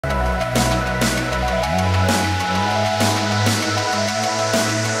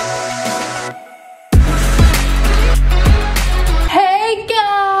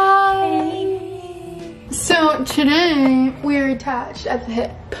attached at the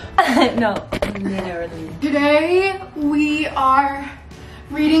hip. No, literally. Today we are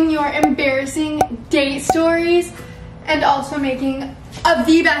reading your embarrassing date stories and also making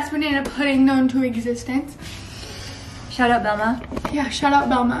the best banana pudding known to existence. Shout out Belma. Yeah, shout out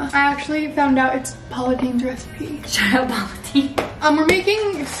Belma. I actually found out it's Paula Dean's recipe. Shout out Belma Tea. We're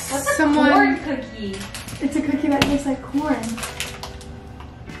making What's a corn cookie? It's a cookie that tastes like corn.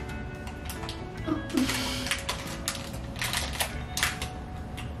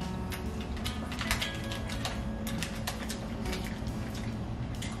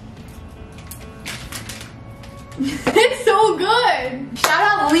 It's so good. Shout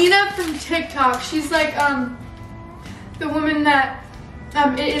out Lena from TikTok. She's like the woman that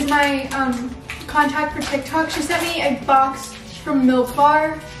it is my contact for TikTok. She sent me a box from Milk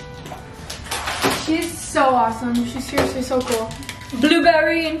Bar. She's so awesome. She's seriously so cool.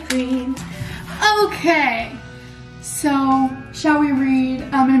 Blueberry and cream. Okay, so shall we read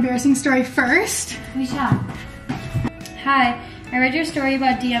an embarrassing story first? We shall. Hi, I read your story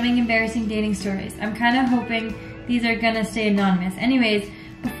about DMing embarrassing dating stories. I'm kind of hoping these are gonna stay anonymous. Anyways,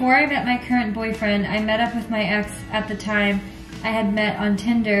 before I met my current boyfriend, I met up with my ex at the time I had met on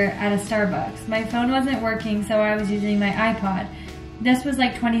Tinder at a Starbucks. My phone wasn't working, so I was using my iPod. This was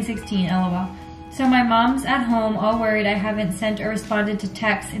like 2016, lol. So my mom's at home, all worried I haven't sent or responded to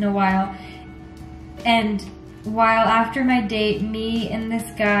texts in a while. And while after my date, me and this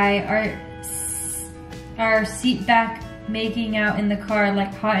guy are seat back making out in the car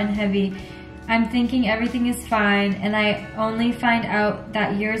like hot and heavy. I'm thinking everything is fine, and I only find out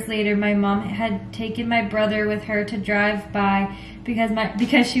that years later my mom had taken my brother with her to drive by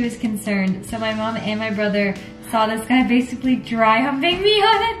because she was concerned. So my mom and my brother saw this guy basically dry humping me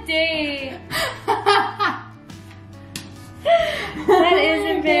on a date. That is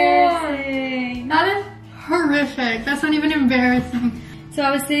embarrassing. That is horrific. That's not even embarrassing. So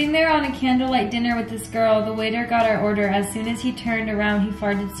I was sitting there on a candlelight dinner with this girl. The waiter got our order. As soon as he turned around, he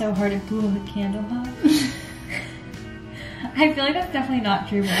farted so hard it blew the candle out. I feel like that's definitely not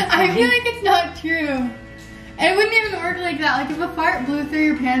true. I feel like it's not true. It wouldn't even work like that. Like if a fart blew through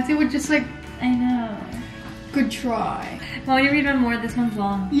your pants, it would just like... I know. Good try. Well, you read one more. This one's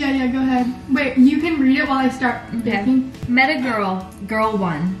long. Yeah, go ahead. Wait, you can read it while I start baking. Met a girl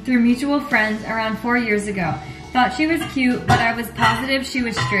one, through mutual friends around 4 years ago. Thought she was cute, but I was positive she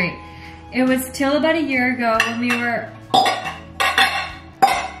was straight. It was till about a year ago when we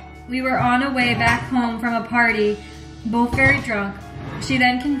were on a way back home from a party, both very drunk. She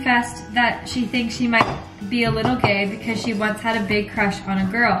then confessed that she thinks she might be a little gay because she once had a big crush on a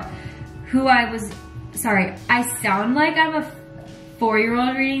girl who I sound like I'm a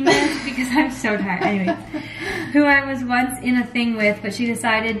 4-year-old reading this because I'm so tired. Anyways, who I was once in a thing with, but she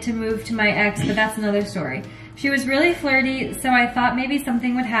decided to move to my ex, but that's another story. She was really flirty, so I thought maybe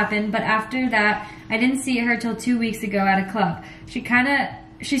something would happen, but after that, I didn't see her till 2 weeks ago at a club. She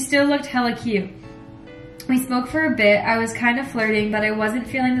still looked hella cute. We spoke for a bit. I was kind of flirting, but I wasn't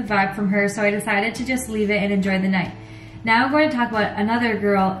feeling the vibe from her, so I decided to just leave it and enjoy the night. Now I'm going to talk about another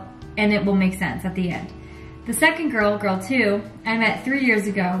girl, and it will make sense at the end. The second girl 2, I met 3 years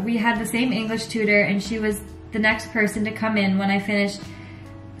ago. We had the same English tutor, and she was the next person to come in when I finished,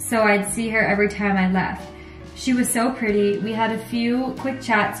 so I'd see her every time I left. She was so pretty. We had a few quick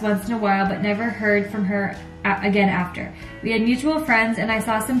chats once in a while, but never heard from her again after. We had mutual friends, and I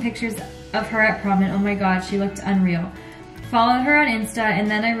saw some pictures of her at prom, and oh my god, she looked unreal. Followed her on Insta,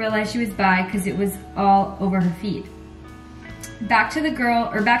 and then I realized she was bi because it was all over her feed. Back to the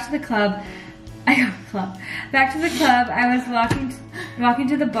club, I was walking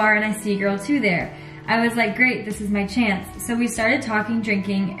to the bar, and I see girl 2 there. I was like, great, this is my chance. So we started talking,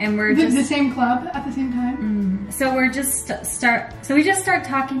 drinking, and we're just... The same club at the same time? So we just start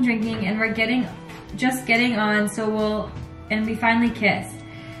talking, drinking, and we're getting on, and we finally kissed.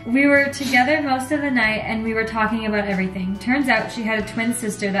 We were together most of the night, and we were talking about everything. Turns out she had a twin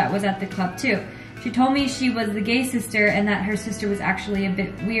sister that was at the club too. She told me she was the gay sister and that her sister was actually a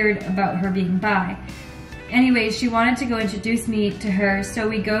bit weird about her being bi. Anyways, she wanted to go introduce me to her, so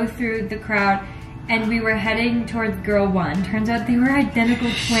we go through the crowd, and we were heading towards girl 1. Turns out they were identical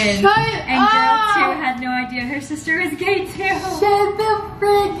twins. Shut and up! Girl 2 had no idea her sister was gay too. Shut the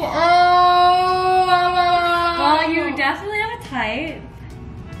frick up! Well, you definitely have a type.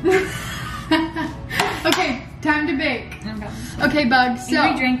 Okay, time to bake. Okay, Bugs. So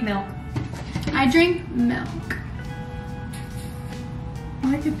Avery drank milk. I drink milk.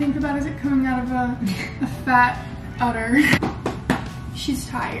 All I could think about is it coming out of a fat udder. She's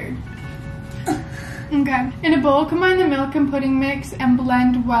tired. Okay. In a bowl, combine the milk and pudding mix and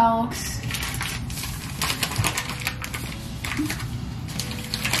blend well.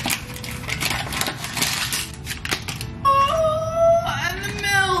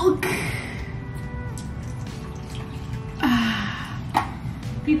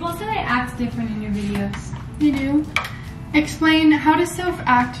 different in your videos. You do? Explain, how does Soph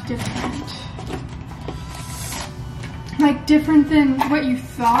act different? Like different than what you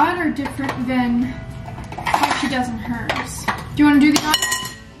thought or different than what she does in hers? Do you want to do the honors?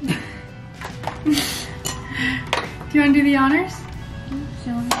 Do you want to do the honors?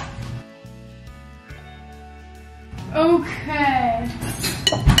 Sure. Okay.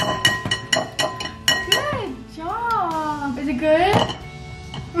 Good job. Is it good?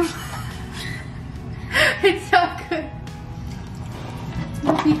 It's so good.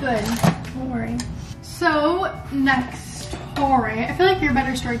 It'll be good. Don't worry. So, next story. I feel like you're a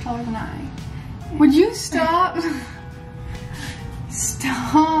better storyteller than I. Would you stop?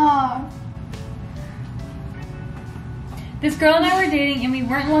 Stop. This girl and I were dating and we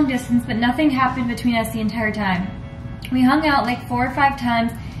weren't long distance, but nothing happened between us the entire time. We hung out like 4 or 5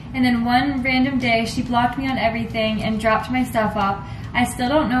 times, and then one random day she blocked me on everything and dropped my stuff off. I still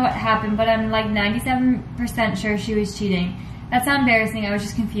don't know what happened, but I'm like 97% sure she was cheating. That's not embarrassing, I was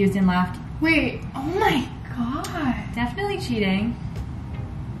just confused and laughed. Wait, oh my god. Definitely cheating.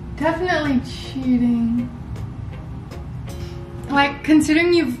 Definitely cheating. Like,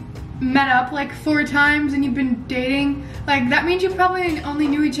 considering you've met up like 4 times and you've been dating, like that means you probably only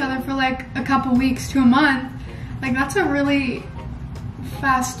knew each other for like a couple weeks to a month. Like that's a really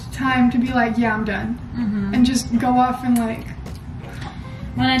fast time to be like, yeah, I'm done. And just go off and like...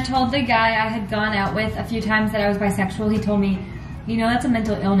 When I told the guy I had gone out with a few times that I was bisexual, he told me, you know that's a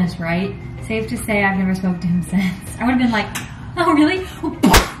mental illness, right? Safe to say I've never spoken to him since. I would have been like, oh really? Oh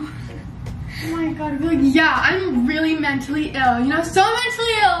my god, I'd be like, yeah, I'm really mentally ill. You know, so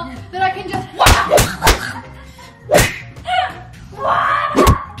mentally ill that I can just...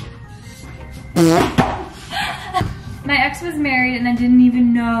 My ex was married and I didn't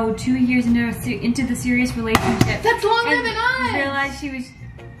even know 2 years into the serious relationship. That's longer than us! Realized she was...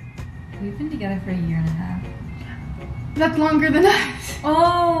 We've been together for 1.5 years. That's longer than us.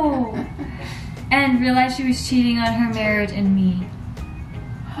 Oh! And realized she was cheating on her marriage and me.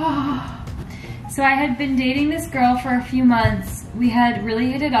 So I had been dating this girl for a few months. We had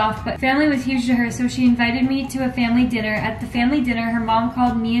really hit it off, but family was huge to her, so she invited me to a family dinner. At the family dinner, her mom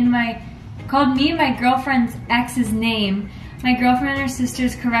called me and my girlfriend's ex's name. My girlfriend and her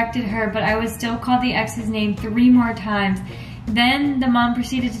sisters corrected her, but I was still called the ex's name 3 more times. Then the mom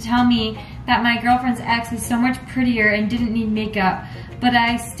proceeded to tell me that my girlfriend's ex is so much prettier and didn't need makeup, but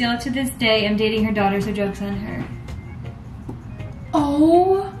I still to this day am dating her daughter, so joke's on her.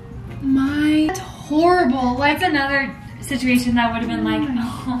 Oh my, that's horrible. Like, that's another situation that would have been like,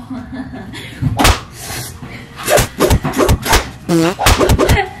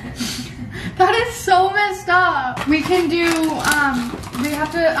 that is so messed up. We can do, we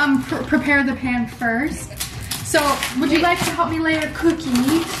have to prepare the pan first. So, would you like to help me layer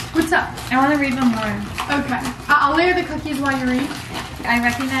cookies? What's up? I want to read one more. Okay. I'll layer the cookies while you read. I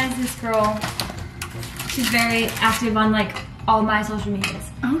recognize this girl. She's very active on like all my social medias.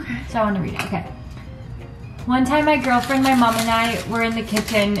 Okay. So I want to read it. Okay. One time my girlfriend, my mom, and I were in the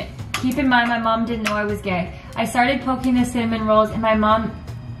kitchen. Keep in mind my mom didn't know I was gay. I started poking the cinnamon rolls my mom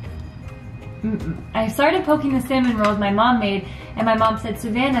made, and my mom said,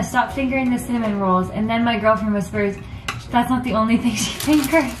 Savannah, stop fingering the cinnamon rolls. And then my girlfriend whispers, that's not the only thing she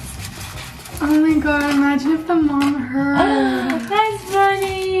fingers. Oh my god, imagine if the mom heard. That's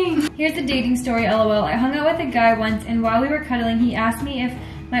funny. Here's a dating story, LOL. I hung out with a guy once, and while we were cuddling, he asked me if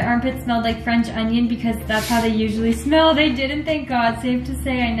my armpits smelled like French onion because that's how they usually smell. They didn't, thank God. Safe to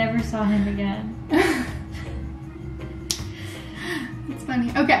say I never saw him again. It's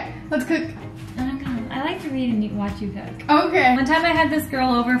funny. Okay, let's cook. I like to read and watch you cook. Okay. One time I had this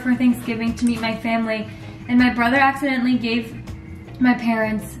girl over for Thanksgiving to meet my family, and my brother accidentally gave my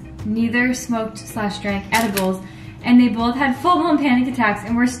parents, neither smoked/drank edibles, and they both had full-blown panic attacks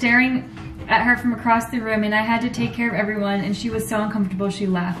and were staring at her from across the room, and I had to take care of everyone, and she was so uncomfortable she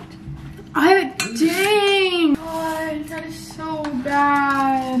left. Dang! God, that is so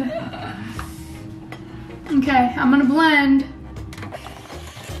bad. Okay, I'm gonna blend.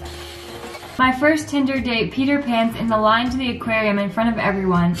 My first Tinder date, Peter Pan's in the line to the aquarium in front of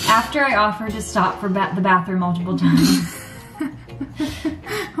everyone, after I offered to stop for the bathroom multiple times.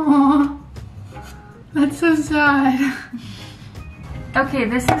 Aww. That's so sad. Okay,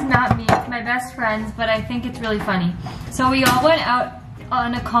 this is not me, it's my best friends, but I think it's really funny. So we all went out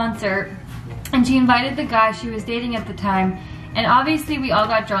on a concert, and she invited the guy she was dating at the time, and obviously we all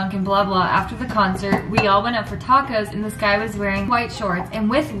got drunk and blah blah. After the concert, we all went out for tacos, and this guy was wearing white shorts, and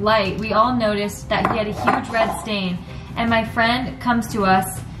with light, we all noticed that he had a huge red stain, and my friend comes to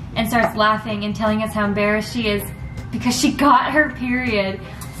us and starts laughing and telling us how embarrassed she is because she got her period.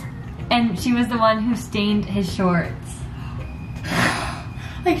 And she was the one who stained his shorts.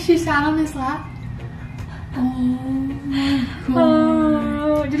 Like she sat on his lap? Oh my god.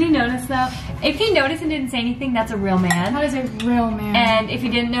 Oh, did he notice though? If he noticed and didn't say anything, that's a real man. That is a real man. And if he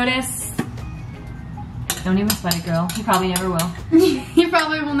didn't notice, don't even sweat it, girl. He probably never will. He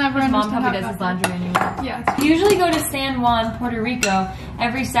probably will never His mom understand. probably does his laundry anyway. Yeah. We usually go to San Juan, Puerto Rico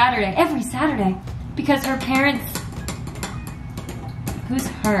every Saturday. Every Saturday. Because her parents... Who's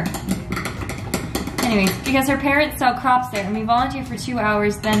her? Anyways, because her parents sell crops there and we volunteer for 2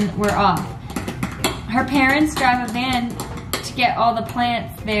 hours, then we're off. Her parents drive a van to get all the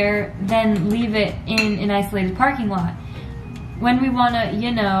plants there, then leave it in an isolated parking lot. When we want to,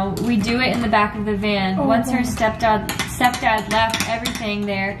 you know, we do it in the back of the van. Oh, Once her stepdad left everything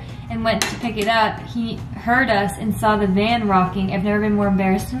there and went to pick it up, he heard us and saw the van rocking. I've never been more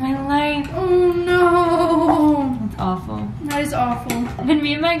embarrassed in my life. Oh no. That's awful. That is awful. When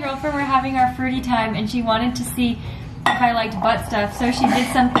me and my girlfriend were having our fruity time and she wanted to see if I liked butt stuff, so she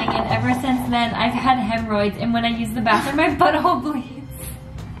did something, and ever since then I've had hemorrhoids, and when I use the bathroom my butthole bleeds.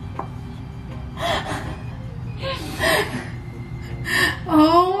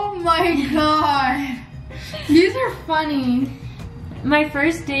 Oh my god. These are funny. My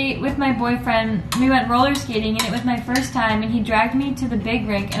first date with my boyfriend, we went roller skating and it was my first time, and he dragged me to the big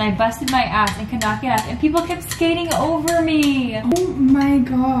rink and I busted my ass and could not get up and people kept skating over me. Oh my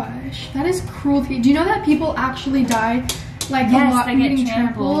gosh. That is cruelty. Do you know that people actually die like Yes, a lot they from get getting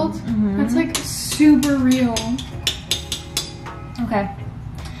trampled. trampled? Mhm. That's like super real. Okay.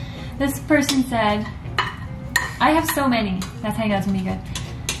 This person said, I have so many. That's how you know it's gonna be good.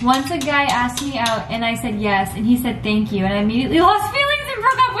 Once a guy asked me out and I said yes and he said thank you and I immediately lost feelings and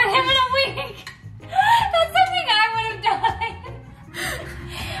broke up with him in a week. That's something I would have done.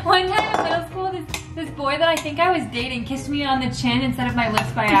 One time in middle school, this boy that I think I was dating kissed me on the chin instead of my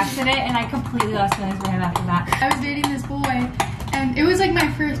lips by accident, and I completely lost feelings for him after that. I was dating this boy and it was like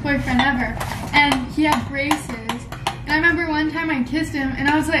my first boyfriend ever, and he had braces. And I remember one time I kissed him and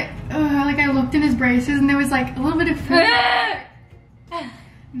I was like, ugh, like I looked in his braces and there was like a little bit of food.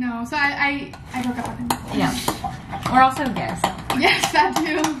 No, so I broke up with him. Yeah. We're also gay, so. Yes, that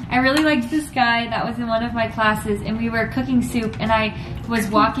too. I really liked this guy that was in one of my classes, and we were cooking soup and I was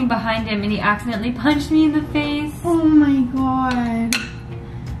walking behind him and he accidentally punched me in the face. Oh my god.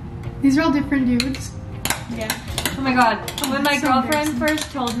 These are all different dudes. Yeah. Oh my god. When my so girlfriend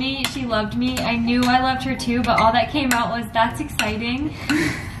first told me she loved me, I knew I loved her too, but all that came out was, that's exciting.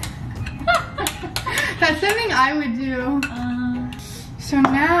 That's something I would do. So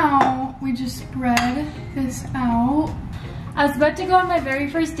now we just spread this out. I was about to go on my very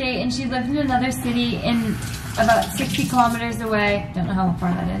first date and she lived in another city in about 60 kilometers away. Don't know how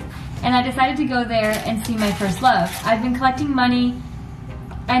far that is. And I decided to go there and see my first love. I've been collecting money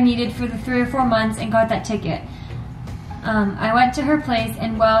I needed for the 3 or 4 months and got that ticket. I went to her place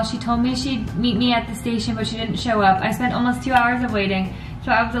and well, she told me she'd meet me at the station, but she didn't show up. I spent almost 2 hours of waiting.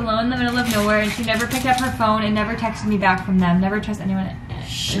 So I was alone in the middle of nowhere and she never picked up her phone and never texted me back from them. Never trust anyone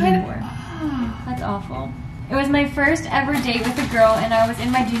anymore. That's awful. It was my first ever date with a girl and I was in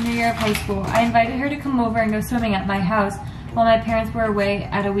my junior year of high school. I invited her to come over and go swimming at my house while my parents were away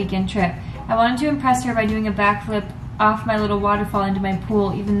at a weekend trip. I wanted to impress her by doing a backflip off my little waterfall into my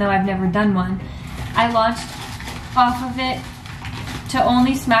pool, even though I've never done one. I launched off of it to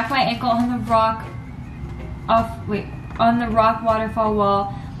only smack my ankle on the rock waterfall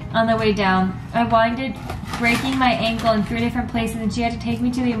wall on the way down. I winded breaking my ankle in 3 different places and she had to take me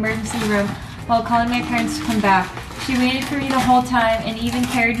to the emergency room while calling my parents to come back. She waited for me the whole time and even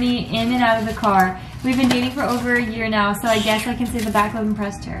carried me in and out of the car. We've been dating for over a year now, so I guess I can say the backflip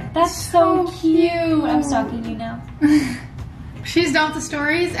impressed her. That's so cute. I'm stalking you now. She's done with the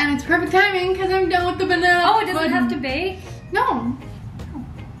stories and it's perfect timing because I'm done with the banana. Oh, it doesn't have to bake? No.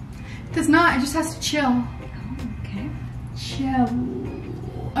 It does not. It just has to chill. Okay. Chill.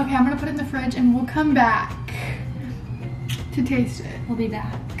 Okay, I'm gonna put it in the fridge and we'll come back to taste it. We'll be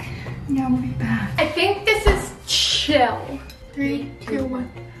back. Yeah, we'll be back. I think this is chill. 3, 2,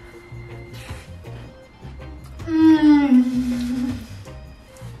 1. Mmm.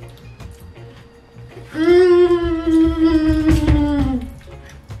 Mmm.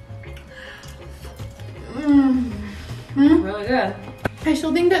 Mmm. Really good. I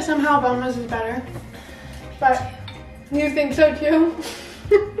still think that somehow Velma's is better, but you think so too?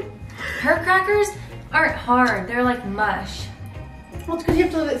 Her crackers aren't hard. They're like mush. Well, it's because you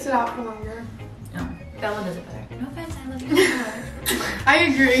have to let it sit out for longer. No, Bella does it better. No offense, I love you so much. I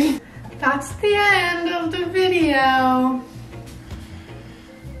agree. That's the end of the video.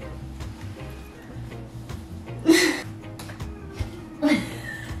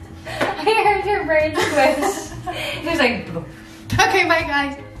 brain squish. He's like, Okay, bye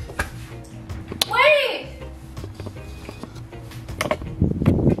guys. wait!